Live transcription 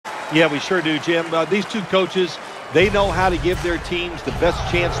Yeah, we sure do, Jim. These two coaches, they know how to give their teams the best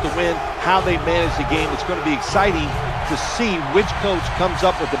chance to win, how they manage the game. It's going to be exciting to see which coach comes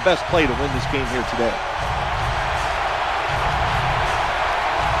up with the best play to win this game here today.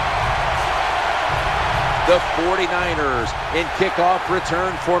 The 49ers in kickoff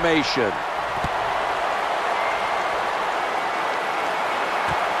return formation.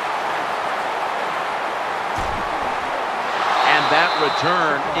 That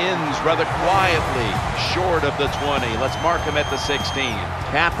return ends rather quietly short of the 20. Let's mark him at the 16.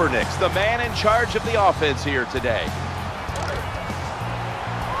 Kaepernick's the man in charge of the offense here today.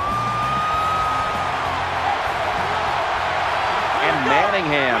 And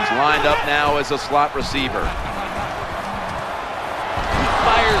Manningham's lined up now as a slot receiver. He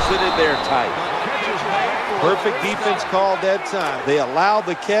fires it in there tight. Perfect defense call that time. They allowed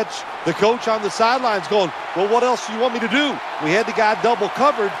the catch. The coach on the sidelines going, well, what else do you want me to do? We had the guy double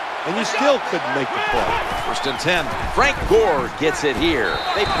covered, and you still couldn't make the play. 1st and 10. Frank Gore gets it here.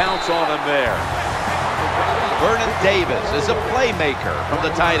 They pounce on him there. Vernon Davis is a playmaker from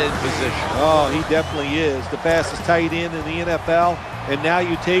the tight end position. Oh, he definitely is. The fastest tight end in the NFL. And now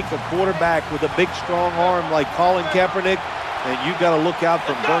you take a quarterback with a big, strong arm like Colin Kaepernick, and you got to look out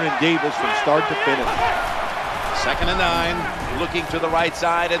for Vernon Davis from start to finish. 2nd and 9, looking to the right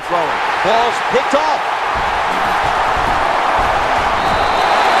side and throwing. Ball's picked off.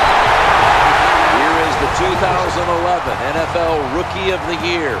 Here is the 2011 NFL Rookie of the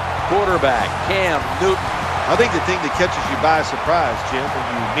Year, quarterback Cam Newton. I think the thing that catches you by surprise, Jim, when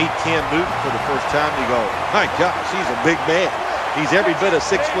you meet Cam Newton for the first time, you go, my gosh, he's a big man. He's every bit of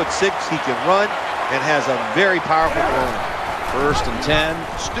 6'6". He can run and has a very powerful arm. 1st and 10.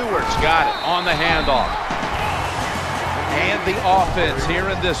 Stewart's got it on the handoff. And the offense here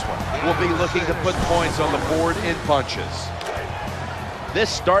in this one will be looking to put points on the board in bunches. This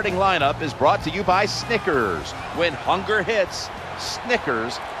starting lineup is brought to you by Snickers. When hunger hits,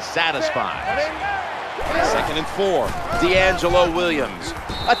 Snickers satisfies. 2nd and 4. D'Angelo Williams.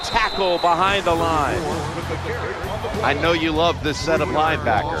 A tackle behind the line. I know you love this set of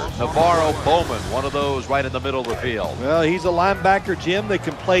linebackers. Navarro Bowman, one of those right in the middle of the field. Well, he's a linebacker, Jim, that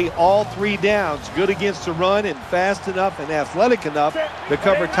can play all 3 downs. Good against the run and fast enough and athletic enough to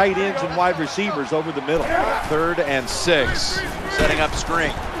cover tight ends and wide receivers over the middle. 3rd and 6. Setting up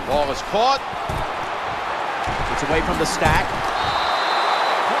screen. Ball is caught. It's away from the stack.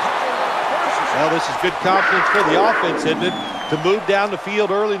 Well, this is good confidence for the offense, isn't it? To move down the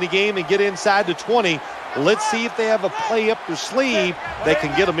field early in the game and get inside the 20. Let's see if they have a play up their sleeve that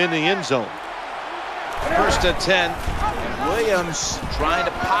can get them in the end zone. 1st and 10. Williams trying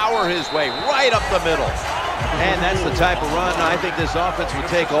to power his way right up the middle. And that's the type of run I think this offense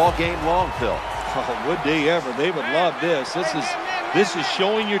would take all game long, Phil. Oh, would they ever? They would love this. This is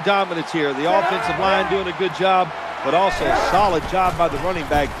showing your dominance here. The offensive line doing a good job, but also a solid job by the running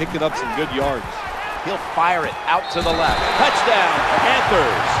back picking up some good yards. He'll fire it out to the left. Touchdown,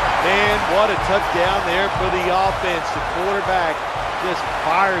 Panthers. Man, what a touchdown there for the offense. The quarterback just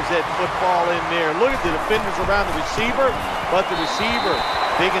fires that football in there. Look at the defenders around the receiver, but the receiver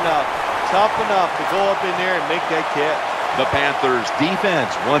big enough, tough enough to go up in there and make that catch. The Panthers defense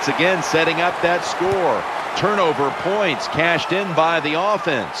once again setting up that score. Turnover points cashed in by the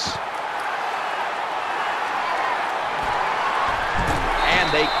offense. And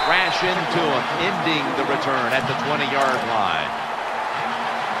they crash into him, ending the return at the 20-yard line.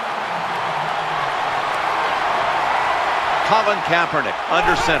 Colin Kaepernick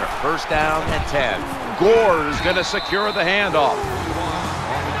under center. 1st down and 10. Gore is going to secure the handoff.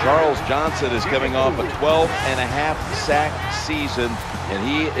 Charles Johnson is coming off a 12.5 sack season, and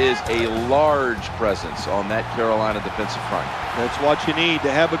he is a large presence on that Carolina defensive front. That's what you need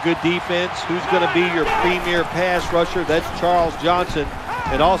to have a good defense. Who's going to be your premier pass rusher? That's Charles Johnson,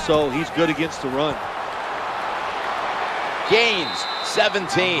 and also he's good against the run. Gains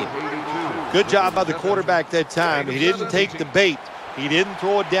 17. Good job by the quarterback that time. He didn't take the bait. He didn't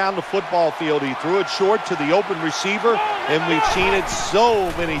throw it down the football field. He threw it short to the open receiver, and we've seen it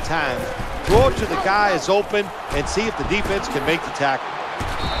so many times. Throw it to the guy that's open and see if the defense can make the tackle.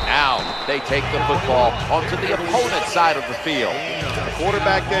 Now they take the football onto the opponent's side of the field. The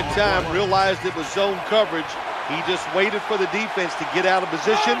quarterback that time realized it was zone coverage. He just waited for the defense to get out of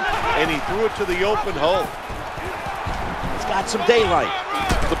position, and he threw it to the open hole. It's got some daylight.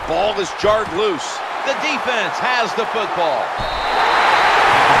 The ball is jarred loose. The defense has the football.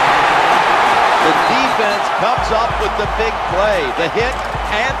 The defense comes up with the big play, the hit,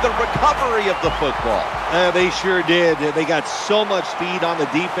 and the recovery of the football. They sure did. They got so much speed on the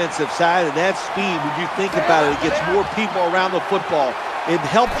defensive side, and that speed, when you think about it, it gets more people around the football. it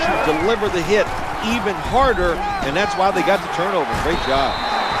helps you deliver the hit even harder, and that's why they got the turnover. Great job.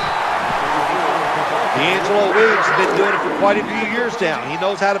 D'Angelo Williams has been doing it for quite a few years now. He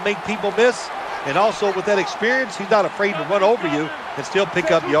knows how to make people miss, and also with that experience, he's not afraid to run over you and still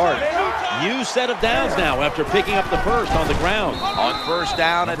pick up yards. New set of downs now after picking up the first on the ground. On first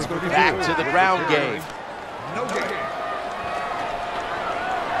down, it's back to the ground game.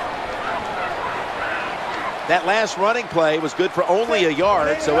 That last running play was good for only a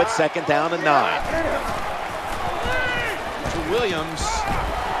yard, so it's 2nd down and 9. Williams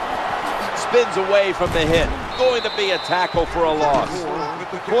spins away from the hit. Going to be a tackle for a loss.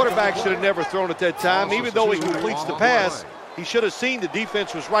 The quarterback should have never thrown at that time. Even though he completes the pass, he should have seen the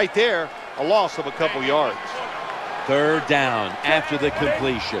defense was right there. A loss of a couple yards. 3rd down after the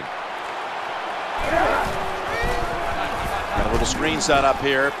completion. Got a little screen set up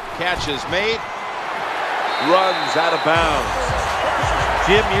here. Catch is made. Runs out of bounds.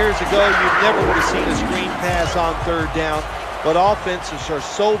 Jim, years ago, you never would have seen a screen pass on 3rd down. But offenses are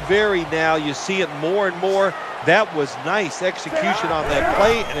so varied now. You see it more and more. That was nice execution on that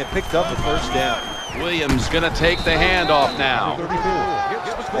play, and it picked up a 1st down. Williams going to take the handoff now.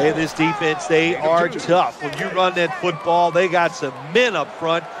 Hey, this defense, they are tough. When you run that football, they got some men up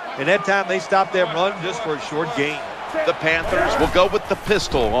front, and that time they stopped that run just for a short gain. The Panthers will go with the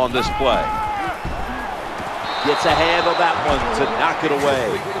pistol on this play. Gets a hand on that one to knock it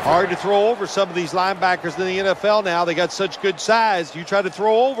away. Hard to throw over some of these linebackers in the NFL now. They got such good size. You try to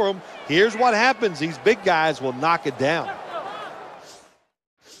throw over them, here's what happens. These big guys will knock it down.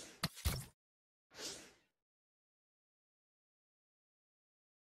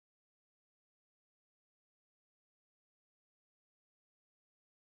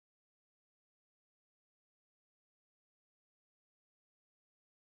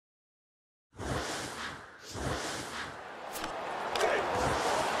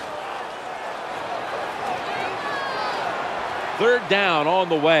 Third down on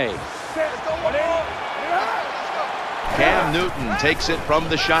the way. Cam Newton takes it from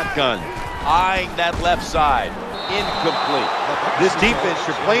the shotgun. Eyeing that left side. Incomplete. This defense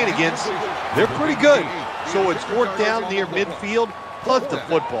you're playing against, they're pretty good. So it's 4th down near midfield, plus the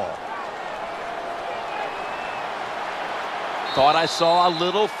football. Thought I saw a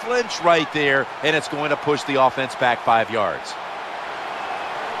little flinch right there, and it's going to push the offense back 5 yards.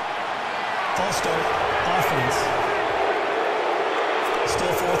 False start, offense. Still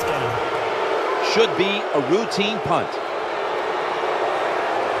 4th down. Should be a routine punt.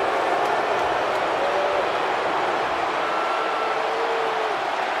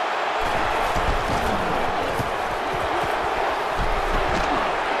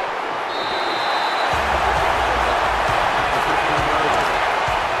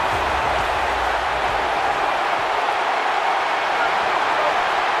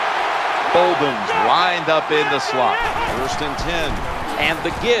 Bolden's lined up in the slot. 1st and 10. And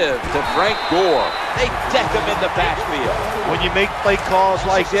the give to Frank Gore. They deck him in the backfield. When you make play calls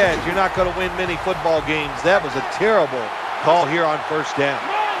like that, you're not going to win many football games. That was a terrible call here on 1st down.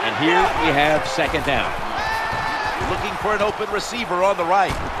 And here we have 2nd down. Looking for an open receiver on the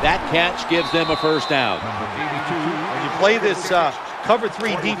right. That catch gives them a 1st down. When you play this cover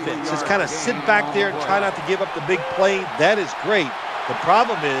 3 defense, just kind of sit back there and try not to give up the big play. That is great. The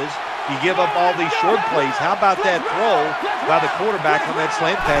problem is you give up all these short plays. How about that throw by the quarterback on that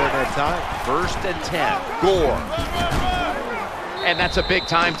slant pattern that time? 1st and 10. Gore. And that's a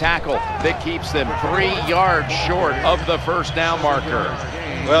big-time tackle that keeps them 3 yards short of the 1st down marker.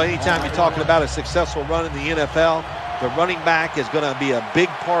 Well, anytime you're talking about a successful run in the NFL, the running back is going to be a big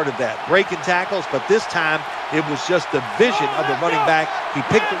part of that. Breaking tackles, but this time it was just the vision of the running back. He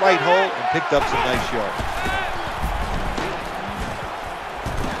picked the right hole and picked up some nice yards.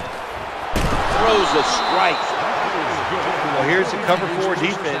 Throws a strike. Well, here's the cover 4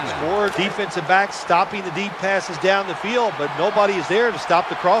 defense. 4 defensive backs stopping the deep passes down the field, but nobody is there to stop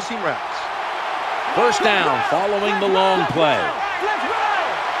the crossing routes. 1st down following the long play.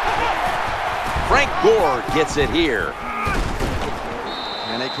 Frank Gore gets it here.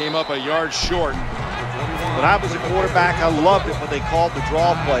 And they came up a yard short. When I was a quarterback, I loved it when they called the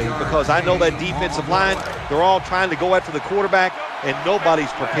draw play because I know that defensive line, they're all trying to go after the quarterback, and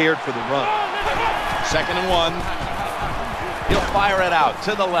nobody's prepared for the run. 2nd and 1. He'll fire it out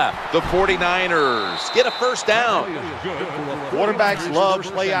to the left. The 49ers get a 1st down. Quarterbacks love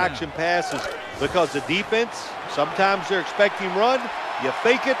play-action passes because the defense, sometimes they're expecting run. You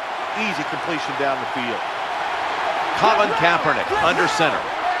fake it, easy completion down the field. Colin Kaepernick under center.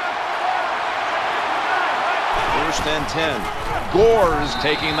 1st and 10. Gore's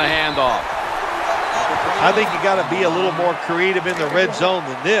taking the handoff. I think you got to be a little more creative in the red zone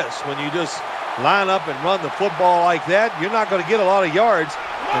than this. When you just line up and run the football like that, you're not going to get a lot of yards.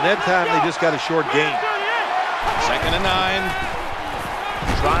 And that time they just got a short gain. 2nd and 9.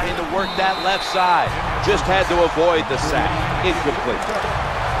 Trying to work that left side. Just had to avoid the sack. Incomplete.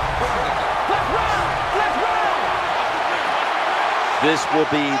 This will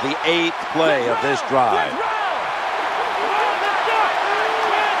be the 8th play of this drive.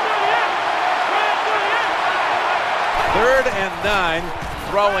 Third and 9.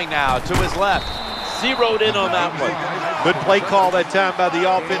 Throwing now to his left. Zeroed in on that one. Good play call that time by the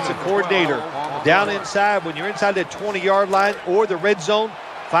offensive coordinator. Down inside, when you're inside that 20-yard line or the red zone,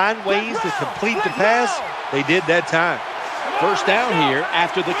 find ways to complete the pass. They did that time. First down here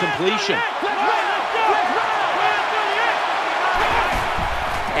after the completion.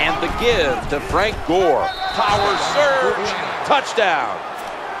 And the give to Frank Gore. Power surge. Touchdown.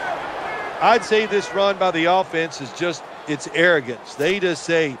 I'd say this run by the offense is just, it's arrogance. They just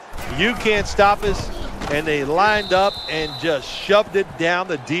say, you can't stop us, and they lined up and just shoved it down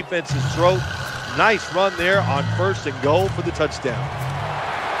the defense's throat. Nice run there on 1st and goal for the touchdown.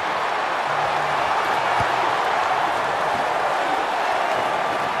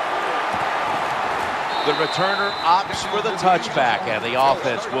 The returner opts for the touchback, and the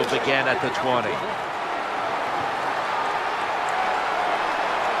offense will begin at the 20.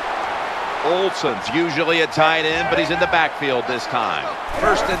 Olsen's usually at tight end, but he's in the backfield this time.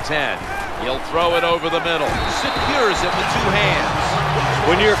 1st and 10. He'll throw it over the middle. Secures it with 2 hands.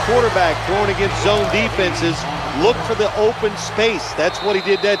 When you're a quarterback throwing against zone defenses, look for the open space. That's what he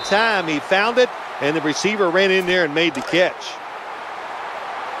did that time. He found it, and the receiver ran in there and made the catch.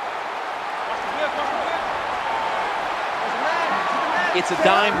 It's a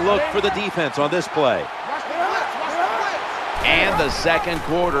dime look for the defense on this play. And the 2nd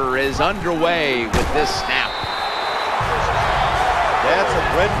quarter is underway with this snap. That's a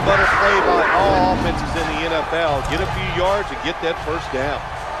bread and butter play by all offenses in the NFL. Get a few yards and get that 1st down.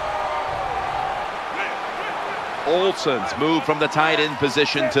 Olsen's moved from the tight end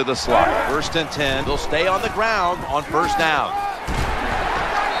position to the slot. 1st and 10. They'll stay on the ground on 1st down.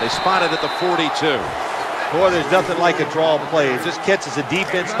 They spotted at the 42. Boy, there's nothing like a draw play. It just catches the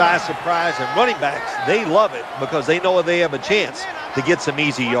defense by surprise, and running backs, they love it because they know they have a chance to get some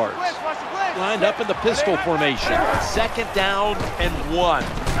easy yards. Lined up in the pistol formation. 2nd down and 1.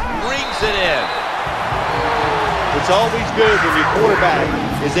 Brings it in. It's always good when your quarterback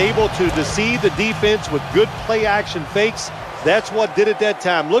is able to deceive the defense with good play-action fakes. That's what did it that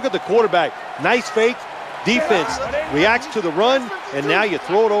time. Look at the quarterback. Nice fake. Defense reacts to the run, and now you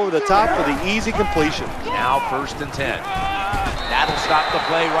throw it over the top for the easy completion. Now 1st and 10. That'll stop the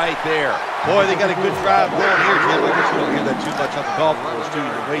play right there. Boy, they got a good drive going here, Jim. I guess you don't hear that too much on the golf course, too,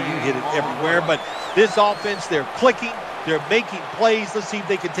 the way you hit it everywhere. But this offense, they're clicking, they're making plays. Let's see if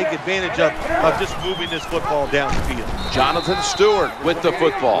they can take advantage of just moving this football down the field. Jonathan Stewart with the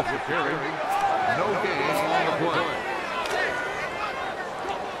football.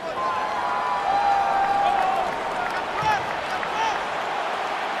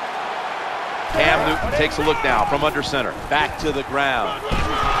 Cam Newton takes a look now from under center. Back to the ground.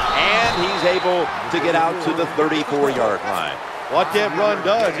 And he's able to get out to the 34-yard line. What that run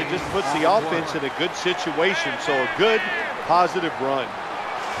does, it just puts the offense in a good situation. So a good, positive run.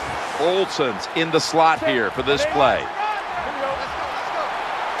 Olsen's in the slot here for this play.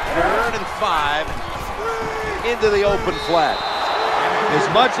 3rd and 5. Into the open flat. As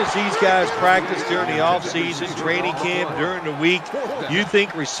much as these guys practice during the offseason, training camp, during the week, you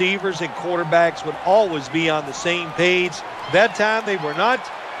think receivers and quarterbacks would always be on the same page. That time they were not,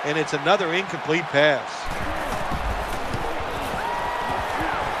 and it's another incomplete pass.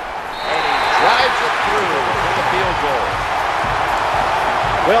 And he drives it through for the field goal.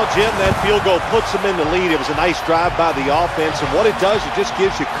 Well, Jim, that field goal puts them in the lead. It was a nice drive by the offense, and what it does, it just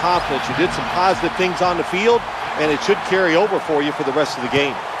gives you confidence. You did some positive things on the field, and it should carry over for you for the rest of the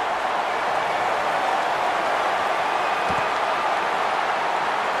game.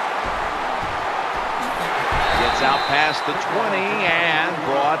 Gets out past the 20 and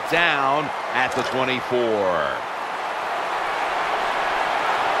brought down at the 24.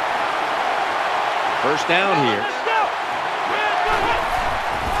 1st down here.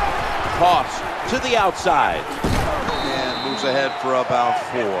 Toss to the outside. And moves ahead for about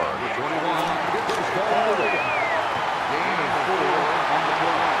 4.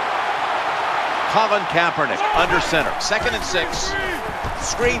 Colin Kaepernick under center. 2nd and 6.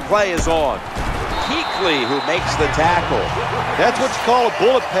 Screenplay is on. Kuechly who makes the tackle. That's what you call a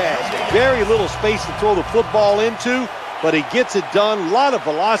bullet pass. Very little space to throw the football into, but he gets it done. A lot of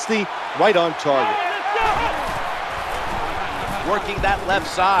velocity, right on target. Working that left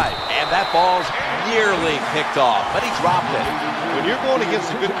side, and that ball's nearly picked off, but he dropped it. When you're going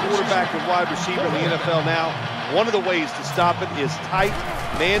against a good quarterback and wide receiver in the NFL now, one of the ways to stop it is tight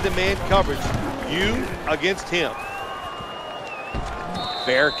man-to-man coverage. You against him.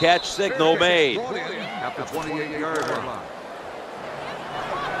 Fair catch signal made. At the 28-yard line.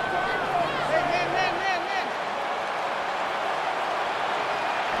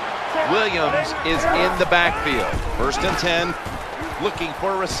 Williams is in the backfield. 1st and 10. Looking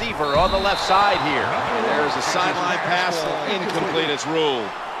for a receiver on the left side here. There's a sideline pass, incomplete, it's ruled.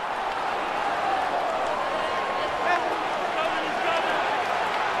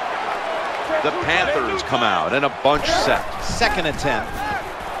 The Panthers come out in a bunch set. 2nd and 10.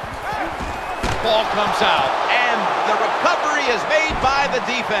 Ball comes out, and the recovery is made by the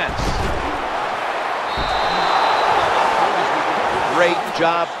defense. Great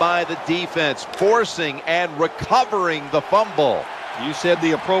job by the defense, forcing and recovering the fumble. You said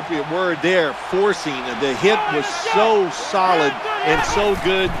the appropriate word there, forcing. The hit was so solid and so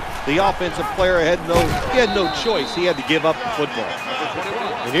good. The offensive player had no choice. He had to give up the football.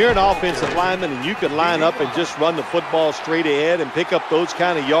 When you're an offensive lineman and you can line up and just run the football straight ahead and pick up those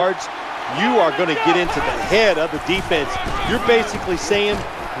kind of yards, you are going to get into the head of the defense. You're basically saying,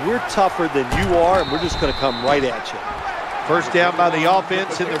 we're tougher than you are, and we're just going to come right at you. 1st down by the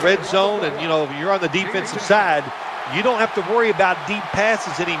offense in the red zone, and, you know, if you're on the defensive side, you don't have to worry about deep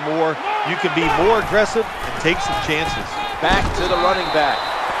passes anymore. You can be more aggressive and take some chances. Back to the running back.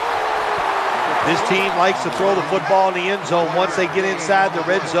 This team likes to throw the football in the end zone once they get inside the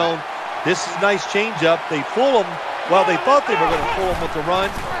red zone. This is a nice changeup. They fool them. Well, they thought they were going to fool them with the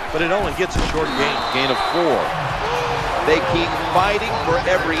run, but it only gets a short gain. Gain of 4. They keep fighting for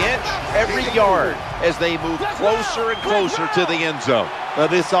every inch, every yard as they move closer and closer to the end zone.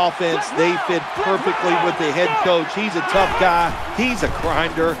 This offense, they fit perfectly with the head coach. He's a tough guy. He's a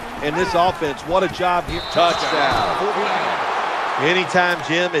grinder. And this offense, what a job here. Touchdown. Anytime,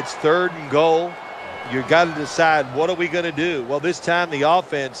 Jim, it's 3rd and goal, you got to decide, what are we going to do? Well, this time the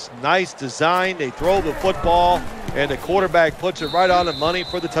offense, nice design. They throw the football, and the quarterback puts it right on the money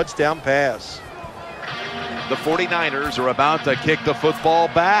for the touchdown pass. The 49ers are about to kick the football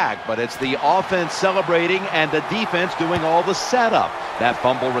back, but it's the offense celebrating and the defense doing all the setup. That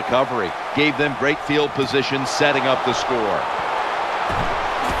fumble recovery gave them great field position, setting up the score.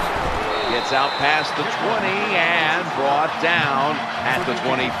 Gets out past the 20 and brought down at the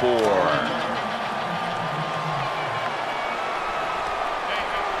 24.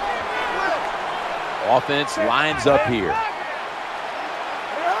 Offense lines up here.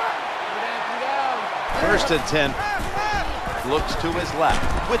 1st and 10. Looks to his left.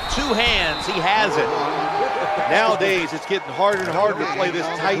 With 2 hands, he has it. Nowadays, it's getting harder and harder to play this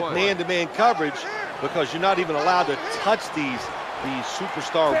tight man-to-man coverage because you're not even allowed to touch these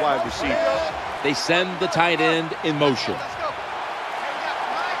superstar wide receivers. They send the tight end in motion.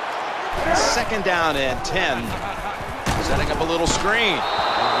 2nd down and 10. Setting up a little screen.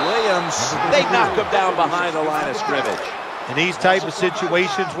 Williams, they knock him down behind the line of scrimmage. In these type of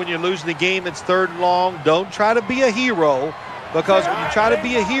situations, when you're losing the game, it's 3rd and long. Don't try to be a hero, because when you try to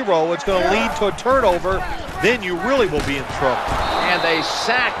be a hero, it's going to lead to a turnover. Then you really will be in trouble. And they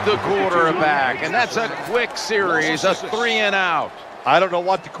sack the quarterback, and that's a quick series, a 3 and out. I don't know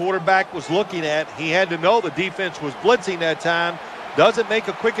what the quarterback was looking at. He had to know the defense was blitzing that time. Doesn't make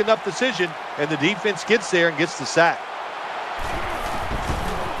a quick enough decision, and the defense gets there and gets the sack.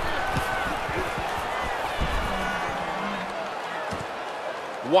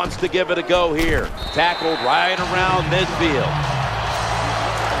 Wants to give it a go here. Tackled right around midfield.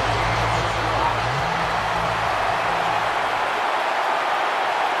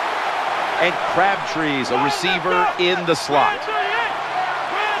 And Crabtree's a receiver in the slot.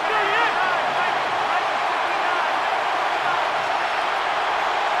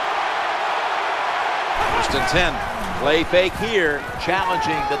 First and 10. Play fake here,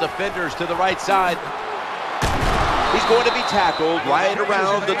 challenging the defenders to the right side. He's going to be tackled right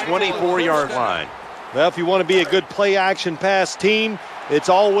around the 24-yard line. Well, if you want to be a good play-action pass team, it's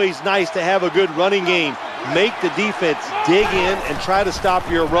always nice to have a good running game. Make the defense dig in and try to stop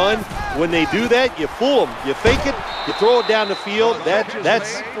your run. When they do that, you fool them. You fake it, you throw it down the field.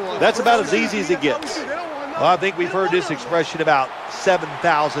 That's about as easy as it gets. Well, I think we've heard this expression about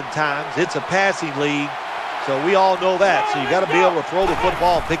 7,000 times. It's a passing league, so we all know that. So you got to be able to throw the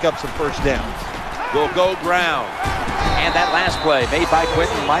football and pick up some first downs. Will go ground. And that last play made by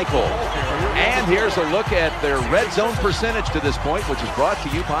Quentin Michael. And here's a look at their red zone percentage to this point, which is brought to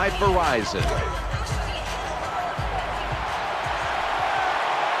you by Verizon.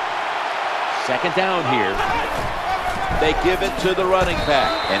 Second down here. They give it to the running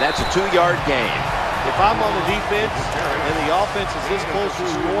back, and that's a 2-yard gain. If I'm on the defense and the offense is this close to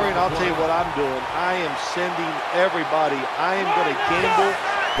scoring, I'll tell you what I'm doing. I am sending everybody. I am going to gamble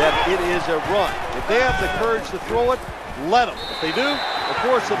that it is a run. If they have the courage to throw it, let them. If they do, of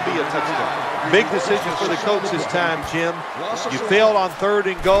course it'll be a touchdown. Big decision for the coach this time, Jim. You failed on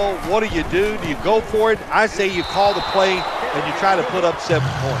 3rd and goal. What do? Do you go for it? I say you call the play and you try to put up 7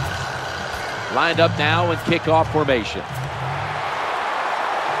 points. Lined up now in kickoff formation.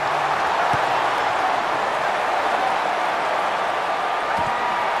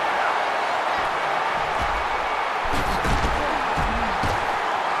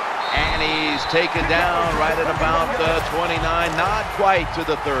 Taken down right at about the 29, not quite to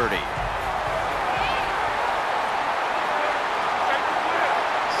the 30.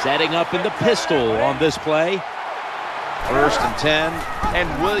 Setting up in the pistol on this play. 1st and 10,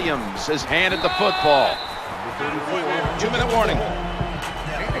 and Williams has handed the football. 2-minute warning.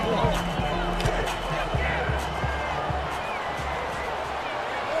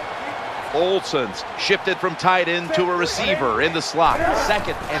 Olsen's shifted from tight end to a receiver in the slot.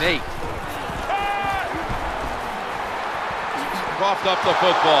 2nd and 8. Coughed up the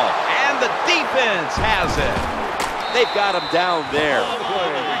football, and the defense has it. They've got him down there.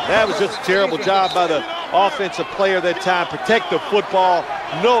 That was just a terrible job by the offensive player that time. Protect the football.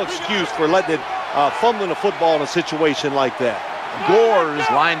 No excuse for letting it fumbling the football in a situation like that. Gore's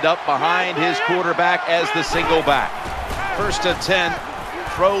lined up behind his quarterback as the single back. 1st and 10,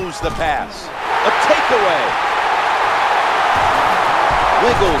 throws the pass. A takeaway.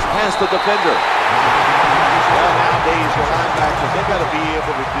 Wiggles past the defender. Well, nowadays, the linebackers, they've got to be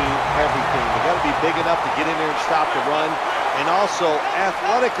able to do everything. They've got to be big enough to get in there and stop the run, and also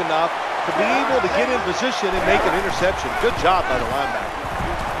athletic enough to be able to get in position and make an interception. Good job by the linebacker.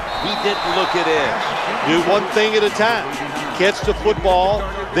 He didn't look it in. Do one thing at a time. Catch the football,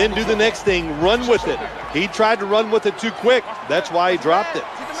 then do the next thing. Run with it. He tried to run with it too quick. That's why he dropped it.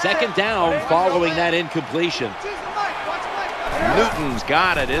 2nd down following that incompletion. Newton's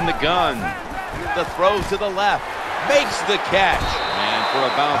got it in the gun. The throw to the left. Makes the catch. And for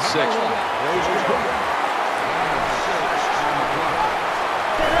about 6.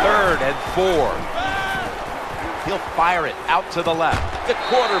 3rd and 4. He'll fire it out to the left. The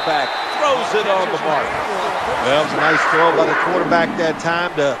quarterback throws it on the mark. Well, it was a nice throw by the quarterback that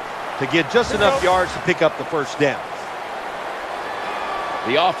time to get just enough yards to pick up the 1st down.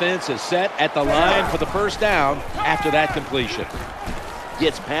 The offense is set at the line for the 1st down after that completion.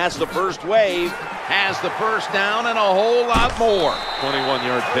 Gets past the first wave, has the 1st down and a whole lot more.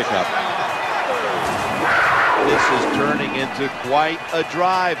 21-yard pickup. This is turning into quite a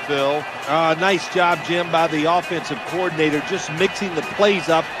drive, Phil. Nice job, Jim, by the offensive coordinator, just mixing the plays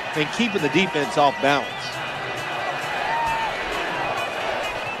up and keeping the defense off balance.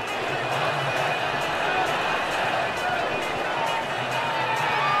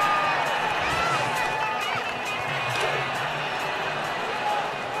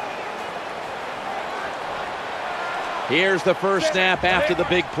 Here's the first snap after the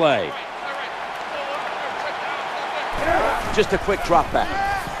big play. Just a quick drop back.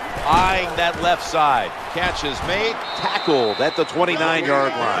 Eyeing that left side. Catch is made. Tackled at the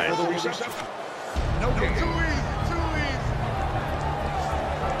 29-yard line.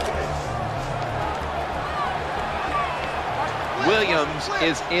 Williams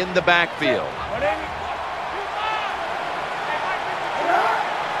is in the backfield.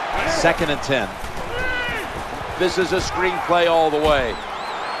 2nd and 10. This is a screen play all the way.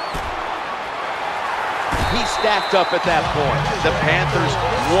 He's stacked up at that point. The Panthers,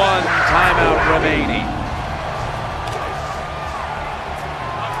 1 timeout remaining.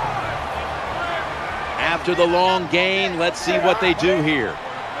 After the long gain, let's see what they do here.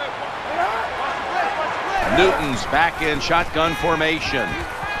 Newton's back in shotgun formation.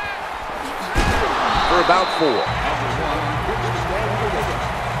 For about 4.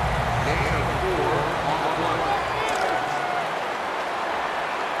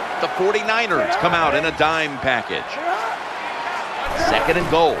 The 49ers come out in a dime package. 2nd and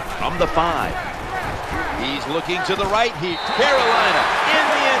goal from the 5. He's looking to the right. Carolina in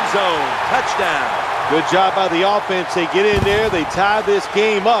the end zone. Touchdown. Good job by the offense. They get in there. They tie this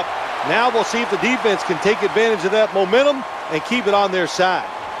game up. Now we'll see if the defense can take advantage of that momentum and keep it on their side.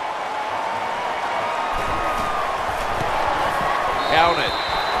 Count it.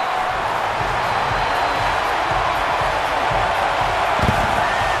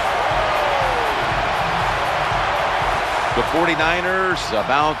 The 49ers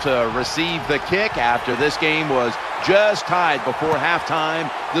about to receive the kick after this game was just tied before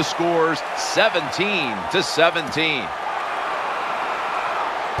halftime The score's 17-17.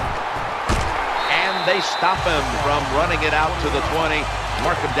 And they stop him from running it out to the 20.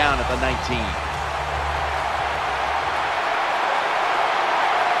 Mark him down at the 19.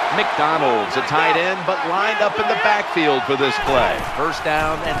 McDonald's a tight end, but lined up in the backfield for this play. First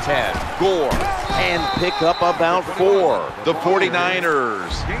down and 10. Gore. And pick up about 4. The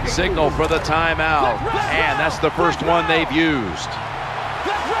 49ers signal for the timeout. And that's the first one they've used.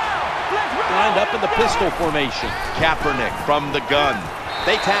 Lined up in the pistol formation. Kaepernick from the gun.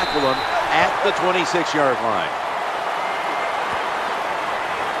 They tackle him at the 26-yard line.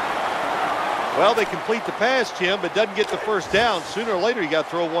 Well, they complete the pass, Jim, but doesn't get the first down. Sooner or later, you got to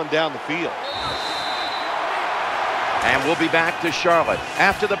throw one down the field. And we'll be back to Charlotte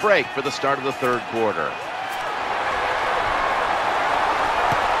after the break for the start of the third quarter.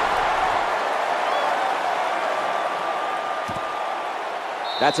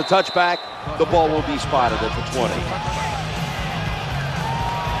 That's a touchback. The ball will be spotted at the 20.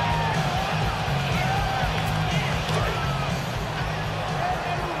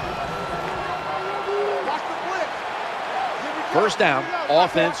 First down,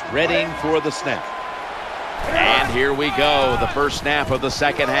 offense readying for the snap. And here we go, the first snap of the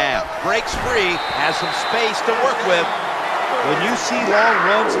second half. Breaks free, has some space to work with. When you see long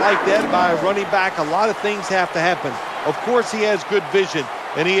runs like that by a running back, a lot of things have to happen. Of course, he has good vision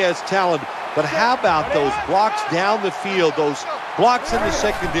and he has talent, but how about those blocks down the field, those blocks in the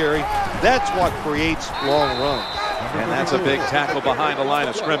secondary? That's what creates long runs. And that's a big tackle behind the line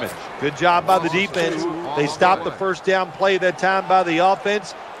of scrimmage. Good job by the defense. They stopped the first down play that time by the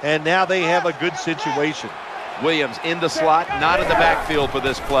offense, and now they have a good situation. Williams in the slot, not in the backfield for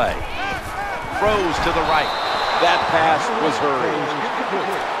this play. Throws to the right. That pass was hurried.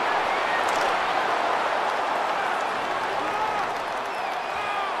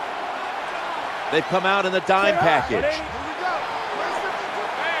 They've come out in the dime package.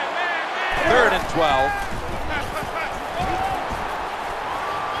 3rd and 12.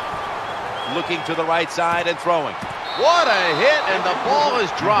 Looking to the right side and throwing. What a hit, and the ball is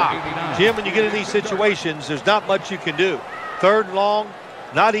dropped. Jim, when you get in these situations, there's not much you can do. 3rd and long,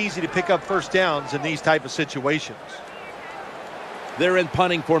 not easy to pick up first downs in these type of situations. They're in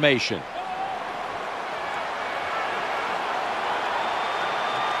punting formation.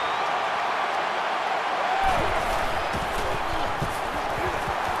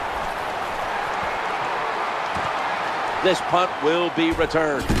 This punt will be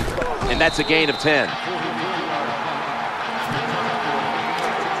returned. And that's a gain of 10.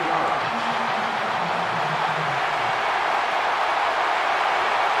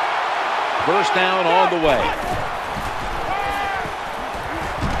 First down on the way.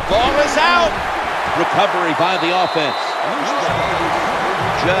 Ball is out. Recovery by the offense.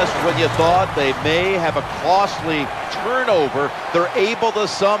 Just when you thought they may have a costly turnover, they're able to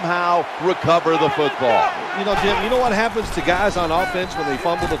somehow recover the football. You know, Jim, you know what happens to guys on offense when they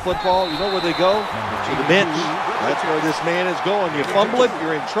fumble the football? You know where they go? To the bench. That's where this man is going. You fumble it,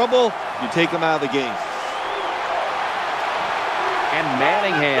 you're in trouble, you take him out of the game. And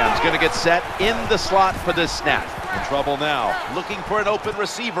Manningham's going to get set in the slot for this snap. In trouble now. Looking for an open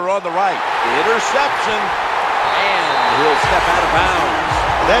receiver on the right. Interception. And he'll step out of bounds.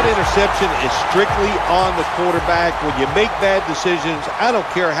 That interception is strictly on the quarterback. When you make bad decisions, I don't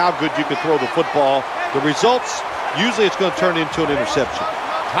care how good you can throw the football. The results, usually it's going to turn into an interception.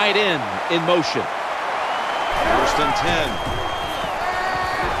 Tight end in motion. 1st and 10.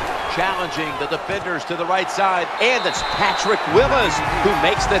 Challenging the defenders to the right side. And it's Patrick Willis who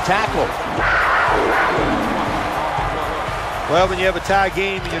makes the tackle. Well, when you have a tie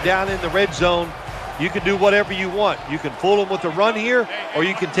game and you're down in the red zone, you can do whatever you want. You can fool them with a run here, or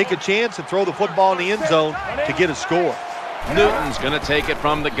you can take a chance and throw the football in the end zone to get a score. Newton's going to take it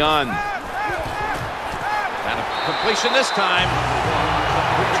from the gun. And a completion this time.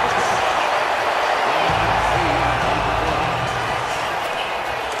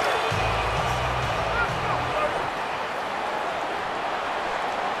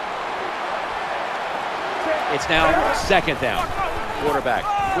 It's now 2nd down. Quarterback,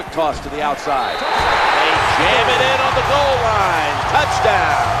 quick toss to the outside. They jam it in on the goal line.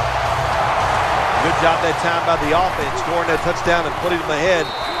 Touchdown. Good job that time by the offense, scoring that touchdown and putting them ahead.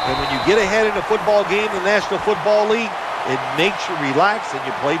 And when you get ahead in a football game in the National Football League, it makes you relax and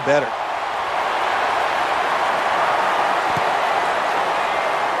you play better.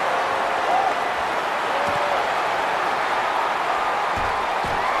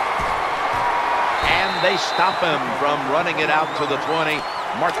 They stop him from running it out to the 20.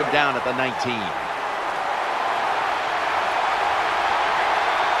 Mark him down at the 19.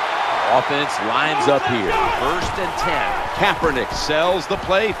 Offense lines up here. 1st and 10. Kaepernick sells the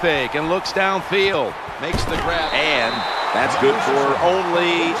play fake and looks downfield. Makes the grab. And that's good for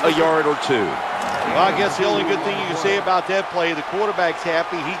only a yard or 2. Well, I guess the only good thing you can say about that play, the quarterback's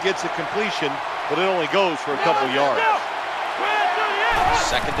happy. He gets a completion, but it only goes for a couple yards.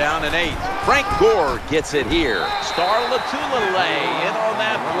 2nd down and 8. Frank Gore gets it here. Star Latulele in on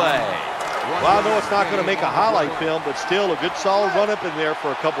that play. Well, I know it's not going to make a highlight film, but still a good solid run up in there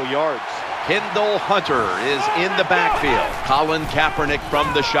for a couple yards. Kendall Hunter is in the backfield. Colin Kaepernick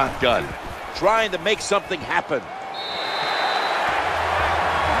from the shotgun, trying to make something happen.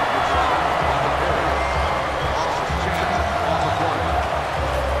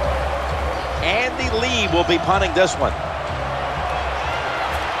 Andy Lee will be punting this one.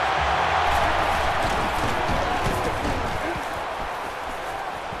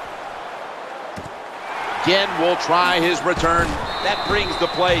 Again, will try his return. That brings the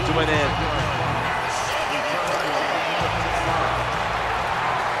play to an end.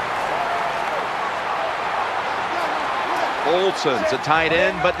 Olsen's a tight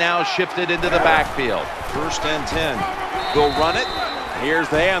end, but now shifted into the backfield. 1st and 10. They'll run it. Here's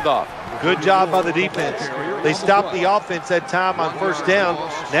the handoff. Good job by the defense. They stopped the offense that time on 1st down.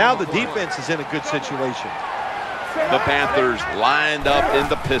 Now the defense is in a good situation. The Panthers lined up in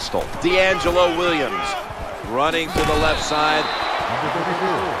the pistol. D'Angelo Williams running to the left side.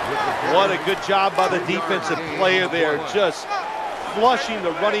 What a good job by the defensive player there, just flushing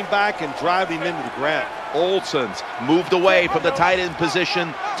the running back and driving him into the ground. Olsen's moved away from the tight end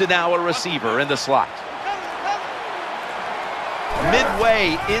position to now a receiver in the slot.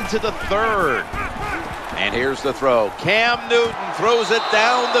 Midway into the 3rd. And here's the throw. Cam Newton throws it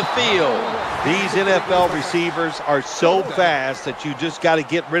down the field. These NFL receivers are so fast that you just got to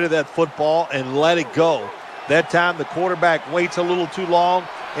get rid of that football and let it go. That time the quarterback waits a little too long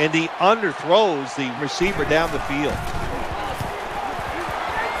and he underthrows the receiver down the field.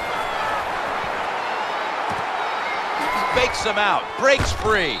 Fakes him out, breaks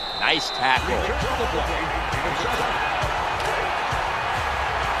free. Nice tackle.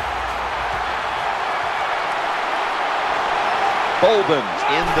 Bolden's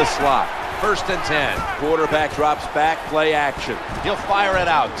in the slot. 1st and 10. Quarterback drops back, play action. He'll fire it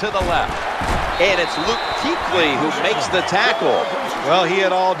out to the left. And it's Luke Kuechly who makes the tackle. Well, he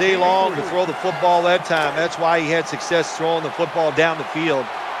had all day long to throw the football that time. That's why he had success throwing the football down the field.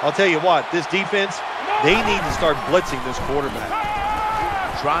 I'll tell you what, this defense, they need to start blitzing this quarterback.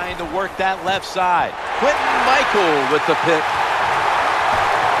 Trying to work that left side. Quentin Michael with the pick.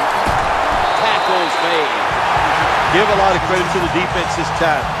 Tackles made. Give a lot of credit to the defense this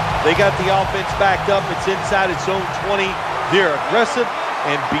time. They got the offense backed up. It's inside its own 20. They're aggressive,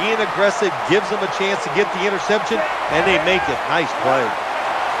 and being aggressive gives them a chance to get the interception, and they make it. Nice play.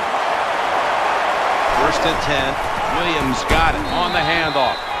 1st and 10. Williams got it on the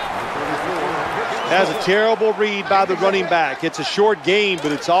handoff. That's a terrible read by the running back. It's a short game,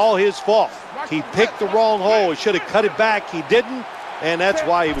 but it's all his fault. He picked the wrong hole. He should have cut it back. He didn't, and that's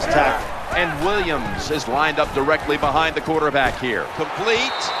why he was tackled. And Williams is lined up directly behind the quarterback here.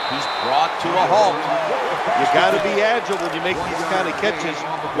 Complete. He's brought to a halt. You got to be agile when you make these kind of catches,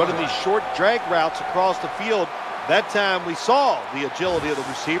 running these short drag routes across the field. That time we saw the agility of the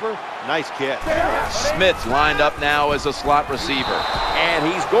receiver. Nice catch. Smith's lined up now as a slot receiver. And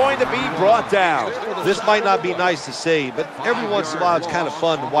he's going to be brought down. This might not be nice to say, but every once in a while it's kind of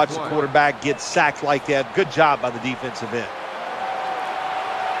fun to watch the quarterback get sacked like that. Good job by the defensive end.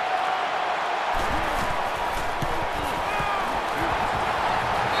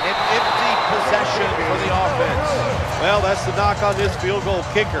 Possession for the offense. Well, that's the knock on this field goal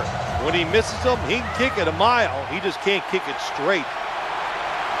kicker. When he misses them, he can kick it a mile. He just can't kick it straight.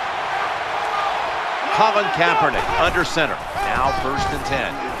 Colin Kaepernick under center. Now 1st and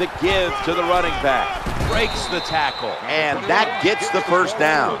 10. The give to the running back. Breaks the tackle. And that gets the 1st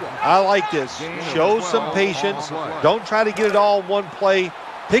down. I like this. Show some patience. Don't try to get it all in one play.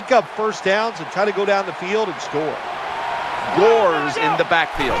 Pick up 1st downs and try to go down the field and score. Gore's in the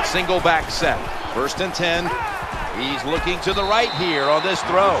backfield. Single back set. 1st and 10. He's looking to the right here on this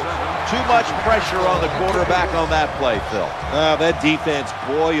throw. Too much pressure on the quarterback on that play, Phil. That defense,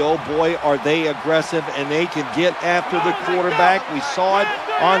 boy, oh boy, are they aggressive, and they can get after the quarterback. We saw it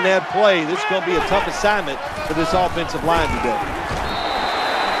on that play. This is going to be a tough assignment for this offensive line today.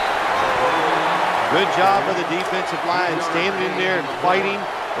 Good job by the defensive line, standing in there and fighting,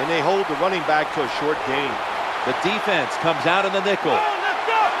 and they hold the running back to a short gain. The defense comes out in the nickel.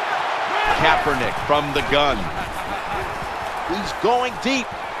 Kaepernick from the gun. He's going deep.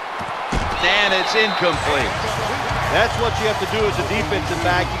 And it's incomplete. That's what you have to do as a defensive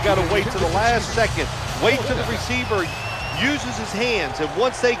back. You got to wait to the last second. Wait till the receiver uses his hands, and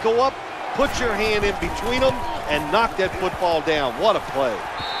once they go up, put your hand in between them and knock that football down. What a play.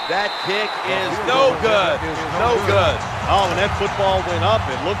 That kick is no good. No good. Oh, when that football went up,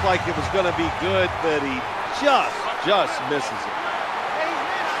 it looked like it was going to be good, but he just misses it.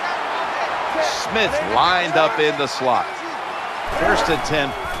 Smith lined up in the slot. First and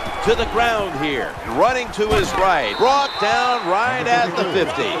 10. To the ground here, running to his right, brought down right at the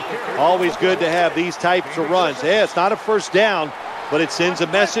 50. Always good to have these types of runs. Yeah, it's not a first down, but it sends a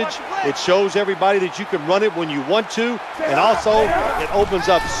message. It shows everybody that you can run it when you want to, and also it opens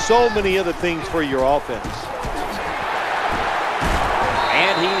up so many other things for your offense.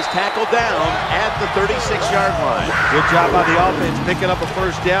 And he's tackled down at the 36-yard line. Good job by the offense picking up a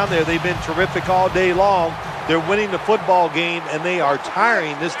first down there. They've been terrific all day long. They're winning the football game, and they are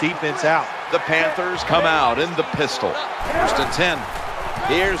tiring this defense out. The Panthers come out in the pistol. First and 10.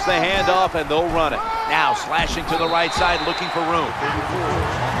 Here's the handoff, and they'll run it. Now slashing to the right side, looking for room.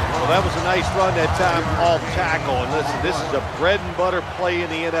 Well, that was a nice run that time off tackle. And listen, this is a bread and butter play in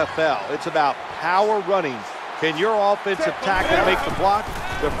the NFL. It's about power running. Can your offensive tackle make the block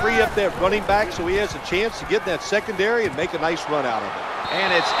to free up that running back so he has a chance to get in that secondary and make a nice run out of it?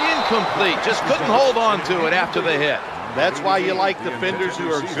 And it's incomplete. Just couldn't hold on to it after the hit. That's why you like defenders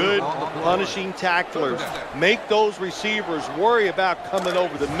who are good punishing tacklers. Make those receivers worry about coming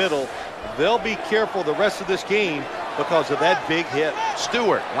over the middle. They'll be careful the rest of this game because of that big hit.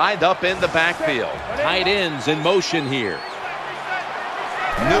 Stewart lined up in the backfield. Tight ends in motion here.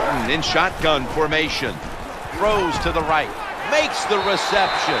 Newton in shotgun formation. Throws to the right. Makes the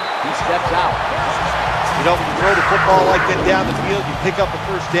reception. He steps out. You know, when you throw the football like that down the field, you pick up a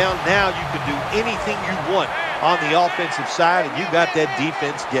first down. Now you can do anything you want on the offensive side, and you got that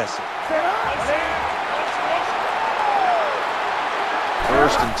defense guessing.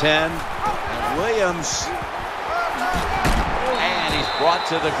 First and 10. Williams. And he's brought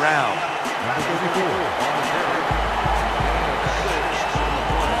to the ground. Number 34.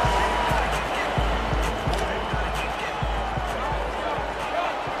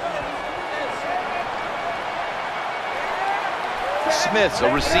 Smith's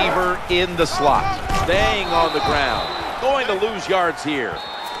a receiver in the slot. Staying on the ground. Going to lose yards here.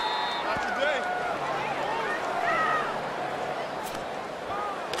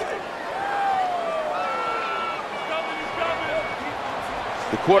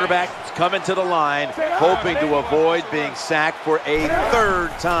 The quarterback is coming to the line, hoping to avoid being sacked for a third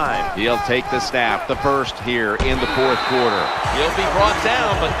time. He'll take the snap, the first here in the fourth quarter. He'll be brought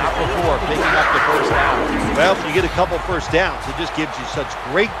down, but not before picking up the first down. Well, if you get a couple first downs, it just gives you such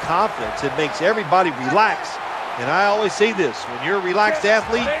great confidence. It makes everybody relax. And I always say this, when you're a relaxed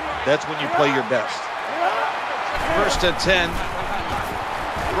athlete, that's when you play your best. First and 10.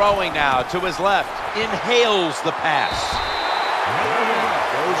 Throwing now to his left. Inhales the pass.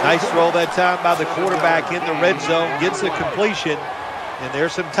 Nice throw that time by the quarterback in the red zone. Gets the completion. And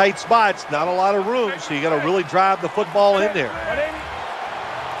there's some tight spots, not a lot of room, so you got to really drive the football in there.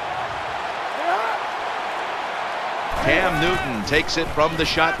 Cam Newton takes it from the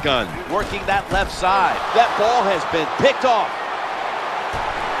shotgun, working that left side. That ball has been picked off.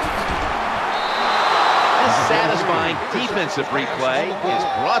 This satisfying defensive replay is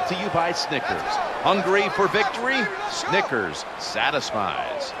brought to you by Snickers. Hungry for victory? Snickers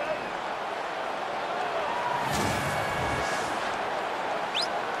satisfies.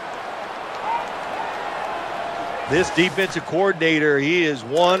 This defensive coordinator, he is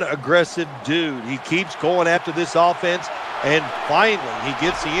one aggressive dude. He keeps going after this offense, and finally he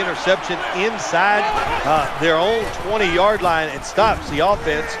gets the interception inside their own 20-yard line and stops the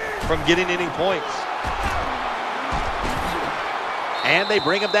offense from getting any points. And they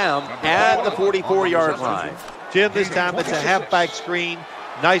bring him down at the 44-yard line. Jim, this time it's a halfback screen.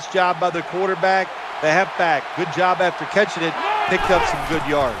 Nice job by the quarterback. The halfback, good job after catching it, picked up some good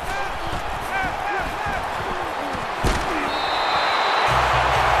yards.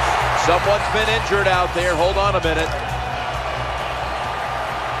 Someone's been injured out there. Hold on a minute.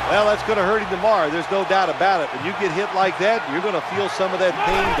 Well, that's going to hurt him tomorrow. There's no doubt about it. When you get hit like that, you're going to feel some of that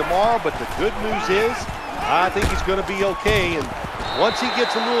pain tomorrow. But the good news is, I think he's going to be okay. And once he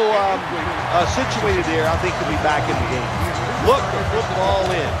gets a little situated there, I think he'll be back in the game. Look the football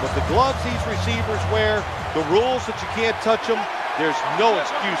in. With the gloves these receivers wear, the rules that you can't touch them, there's no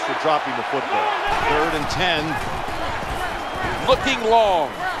excuse for dropping the football. Third and 10. Looking long.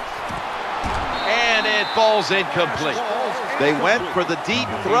 And it falls incomplete. They went for the deep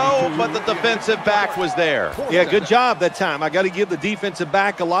throw, but the defensive back was there. Yeah, good job that time. I got to give the defensive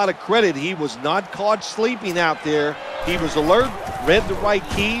back a lot of credit. He was not caught sleeping out there. He was alert, read the right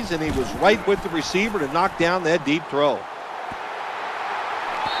keys, and he was right with the receiver to knock down that deep throw.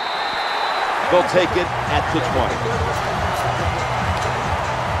 They'll take it at the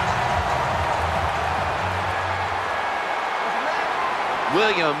 20.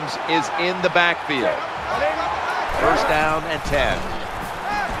 Williams is in the backfield. First down and 10.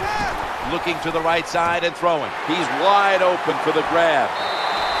 Looking to the right side and throwing. He's wide open for the grab.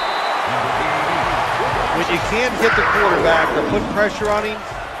 When you can't hit the quarterback or put pressure on him,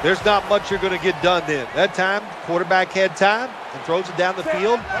 there's not much you're going to get done then. That time, quarterback had time and throws it down the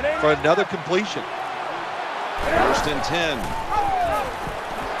field for another completion. First and 10.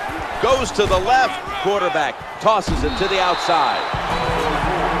 Goes to the left. Quarterback tosses it to the outside.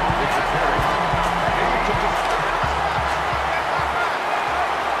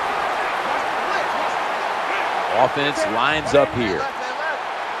 Offense lines up here.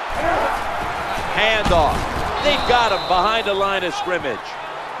 Handoff. They've got him behind the line of scrimmage.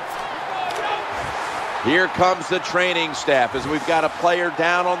 Here comes the training staff as we've got a player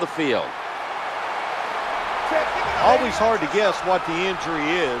down on the field. Always hard to guess what the injury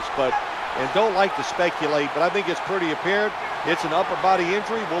is, and don't like to speculate, but I think it's pretty apparent. It's an upper body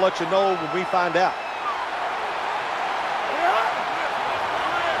injury. We'll let you know when we find out.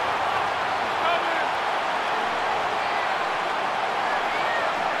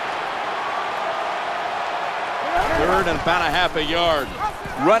 Third and about a half a yard.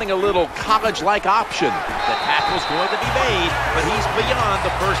 Running a little college-like option. The tackle's going to be made, but he's beyond the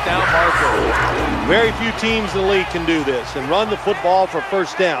first down marker. Very few teams in the league can do this and run the football for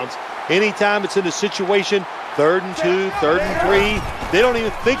first downs. Anytime it's in a situation, 3rd and 2, 3rd and 3, they don't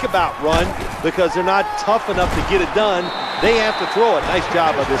even think about run because they're not tough enough to get it done. They have to throw it. Nice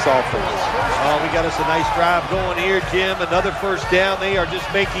job of this offense. Oh, we got us a nice drive going here, Jim. Another first down. They are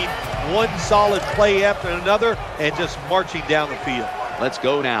just making one solid play after another and just marching down the field. Let's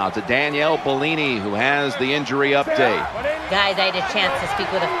go now to Danielle Bellini, who has the injury update. Guys, I had a chance to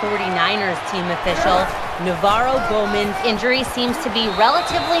speak with a 49ers team official. Navarro Bowman's injury seems to be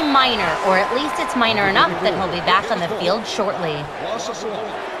relatively minor, or at least it's minor enough that he'll be back on the field shortly.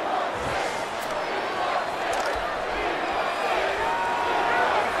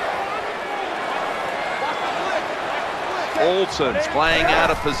 Olsen's playing out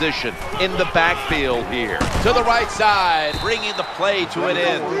of position in the backfield here. To the right side, bringing the play to an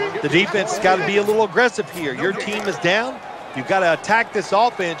end. The defense has got to be a little aggressive here. Your team is down. You've got to attack this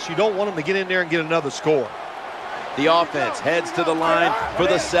offense. You don't want them to get in there and get another score. The offense heads to the line for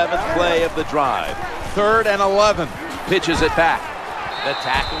the 7th play of the drive. 3rd and 11. Pitches it back. The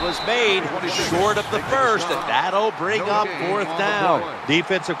tackle is made short of the first, and that'll bring up 4th down.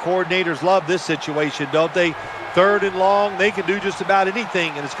 Defensive coordinators love this situation, don't they? 3rd and long, they can do just about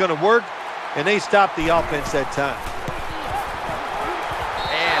anything, and it's going to work, and they stop the offense that time.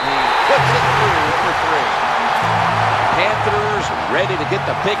 And he puts it through for 3. Panthers ready to get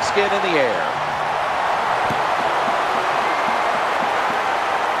the pigskin in the air.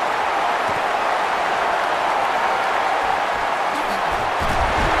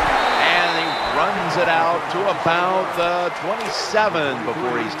 And he runs it out to about the 27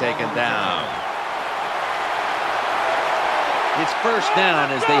 before he's taken down. It's first down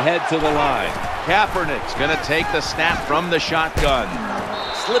as they head to the line. Kaepernick's going to take the snap from the shotgun.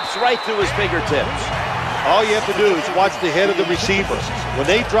 Slips right through his fingertips. All you have to do is watch the head of the receiver. When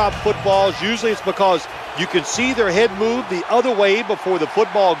they drop footballs, usually it's because you can see their head move the other way before the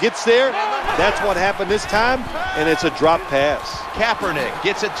football gets there. That's what happened this time, and it's a drop pass. Kaepernick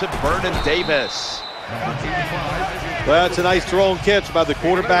gets it to Vernon Davis. Well, it's a nice throw and catch by the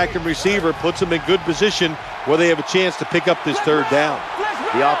quarterback and receiver. Puts them in good position where they have a chance to pick up this 3rd down.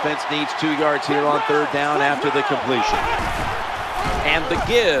 The offense needs 2 yards here on 3rd down after the completion. And the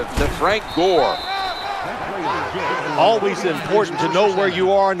give to Frank Gore. Always important to know where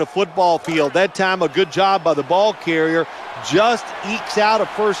you are in the football field. That time, a good job by the ball carrier. Just ekes out a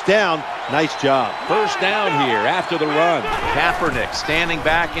first down. Nice job. First down here after the run. Kaepernick standing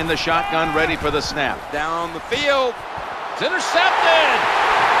back in the shotgun, ready for the snap. Down the field. It's intercepted.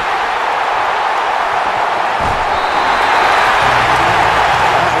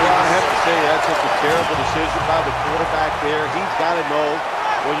 I have to say, that's just a terrible decision by the quarterback there. He's got to know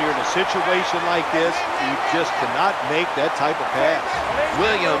when you're in a situation like this, you just cannot make that type of pass.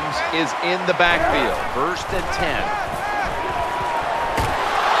 Williams is in the backfield. 1st and 10.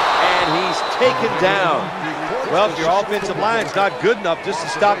 And he's taken down. Well, if your offensive line's not good enough just to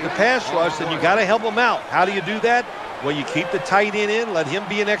stop the pass rush, then you got to help them out. How do you do that? Well, you keep the tight end in, let him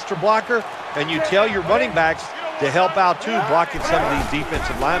be an extra blocker, and you tell your running backs to help out too, blocking some of these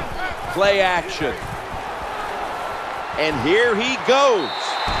defensive linemen. Play action. And here he goes.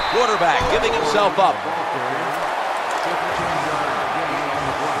 Quarterback giving himself up.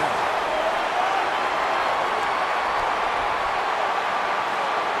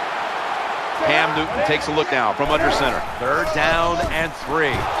 Cam Newton takes a look now from under center. 3rd down and 3.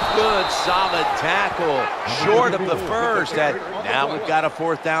 Good, solid tackle. Short of the first. And now we've got a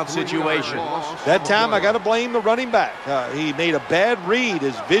 4th down situation. That time I got to blame the running back. He made a bad read.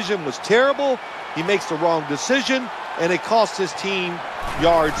 His vision was terrible. He makes the wrong decision, and it cost his team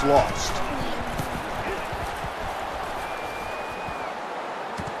yards lost.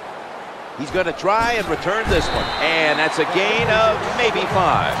 He's going to try and return this one. And that's a gain of maybe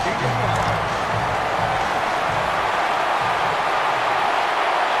 5.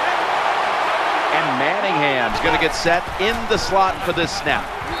 Manningham's going to get set in the slot for this snap.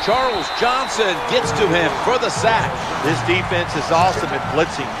 Charles Johnson gets to him for the sack. This defense is awesome at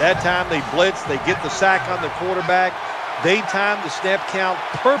blitzing. That time they blitz, they get the sack on the quarterback. They time the snap count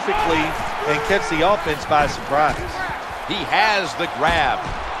perfectly and catch the offense by surprise. He has the grab.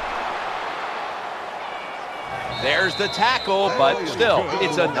 There's the tackle, but still,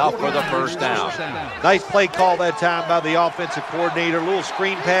 it's enough for the 1st down. Nice play call that time by the offensive coordinator. A little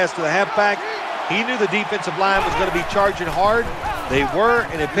screen pass to the halfback. He knew the defensive line was going to be charging hard. They were,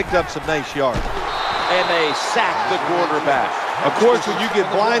 and it picked up some nice yards. And they sacked the quarterback. Of course, when you get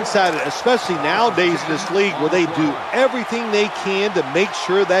blindsided, especially nowadays in this league where they do everything they can to make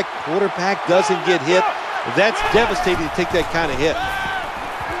sure that quarterback doesn't get hit, that's devastating to take that kind of hit.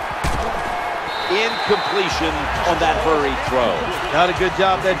 Incompletion on that hurried throw. Not a good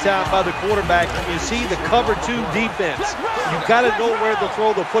job that time by the quarterback. When you see the cover 2 defense, you've got to know where to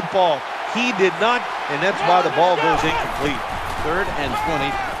throw the football. He did not, and that's why the ball goes incomplete. 3rd and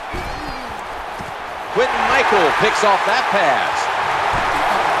 20. Quentin Michael picks off that pass.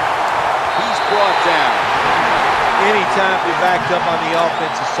 He's brought down. Anytime you're backed up on the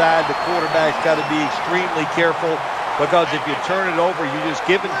offensive side, the quarterback's got to be extremely careful, because if you turn it over, you're just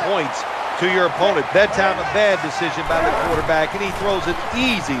giving points to your opponent. That time a bad decision by the quarterback, and he throws an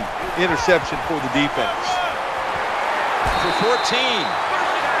easy interception for the defense. For 14.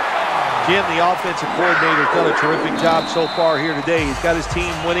 Jim, the offensive coordinator, has done a terrific job so far here today. He's got his team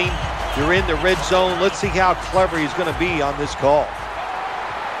winning. You're in the red zone. Let's see how clever he's going to be on this call.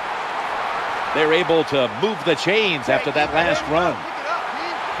 They're able to move the chains after that last run.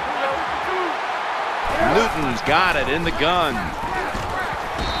 Newton's got it in the gun.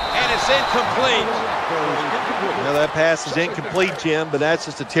 And it's incomplete. Now that pass is incomplete, Jim, but that's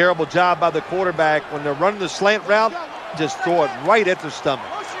just a terrible job by the quarterback. When they're running the slant route, just throw it right at their stomach.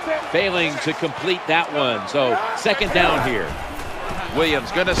 Failing to complete that one, so 2nd down here.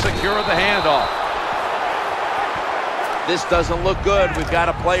 Williams going to secure the handoff. This doesn't look good. We've got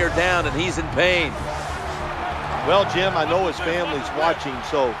a player down, and he's in pain. Well, Jim, I know his family's watching,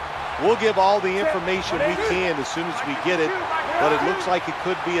 so we'll give all the information we can as soon as we get it, but it looks like it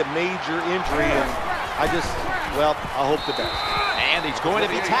could be a major injury, and I hope the best. And he's going to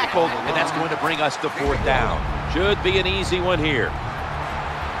be tackled, and that's going to bring us to 4th down. Should be an easy one here.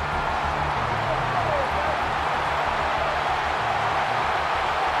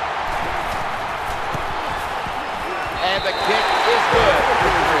 And the kick is good for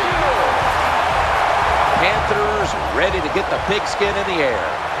 3. Panthers ready to get the pigskin in the air.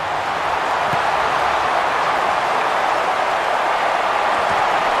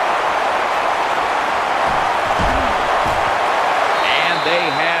 And they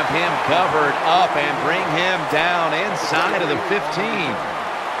have him covered up and bring him down inside of the 15.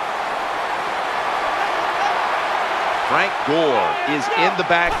 Frank Gore is in the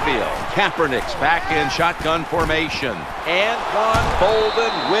backfield. Kaepernick's back in shotgun formation. Anquan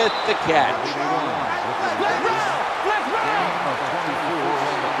Bolden with the catch.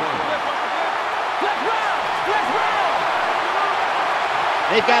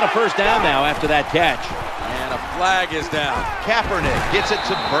 They've got a 1st down now after that catch. And a flag is down. Kaepernick gets it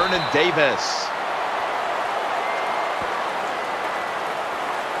to Vernon Davis.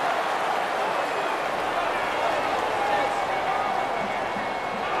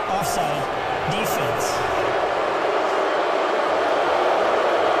 Offside. Defense.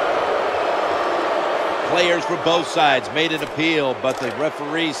 Players for both sides made an appeal, but the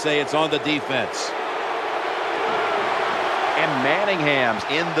referees say it's on the defense. And Manningham's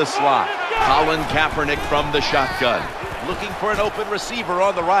in the slot. Colin Kaepernick from the shotgun. Looking for an open receiver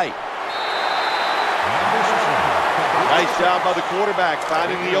on the right. Nice job by the quarterback,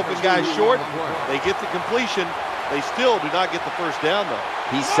 finding the open guy short. They get the completion, They still do not get the first down,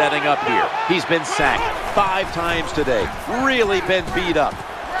 though. He's setting up here. He's been sacked 5 times today. Really been beat up.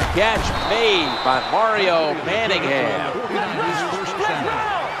 Catch made by Mario Manningham.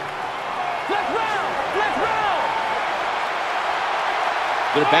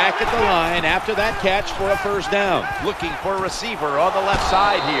 They're back at the line after that catch for a first down. Looking for a receiver on the left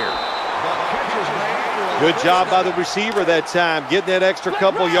side here. Good job by the receiver that time. Getting that extra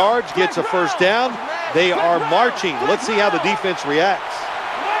couple yards, gets a first down. They are marching. Let's see how the defense reacts.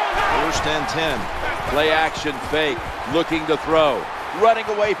 1st and 10. Play action fake. Looking to throw. Running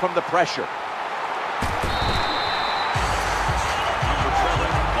away from the pressure.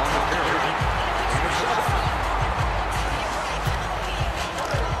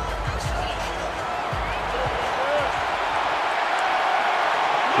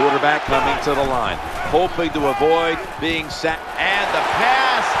 Quarterback coming to the line, hoping to avoid being sacked, and the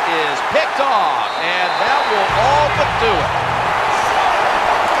pass is picked off, and that will all but do it.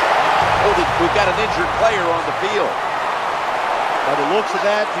 Oh, we've got an injured player on the field. By the looks of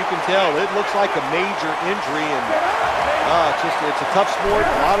that, you can tell it looks like a major injury, and it's a tough sport,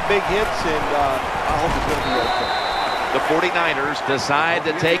 a lot of big hits, and I hope it's going to be okay. The 49ers decide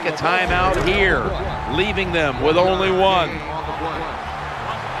to take a timeout here, leaving them with only one.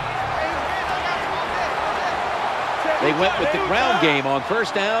 They went with the ground game on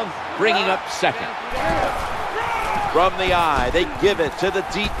first down, bringing up second. From the eye, they give it to the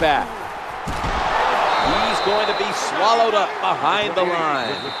deep back. He's going to be swallowed up behind the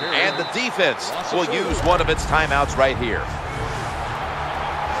line. And the defense will use one of its timeouts right here.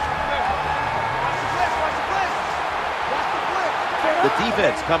 The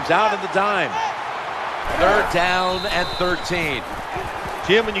defense comes out in the dime. 3rd down and 13.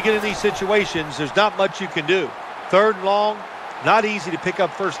 Jim, when you get in these situations, there's not much you can do. 3rd and long, not easy to pick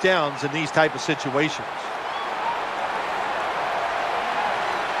up first downs in these type of situations.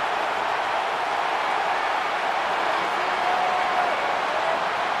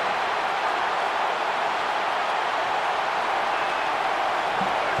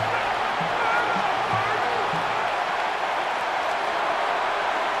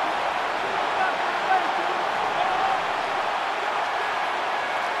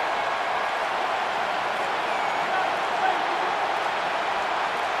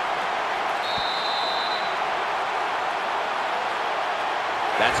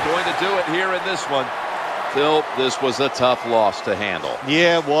 That's going to do it here in this one. Phil, this was a tough loss to handle.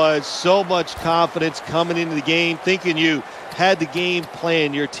 Yeah, it was. So much confidence coming into the game, thinking you had the game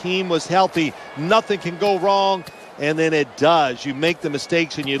planned. Your team was healthy. Nothing can go wrong, and then it does. You make the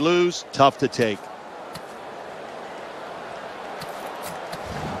mistakes and you lose. Tough to take.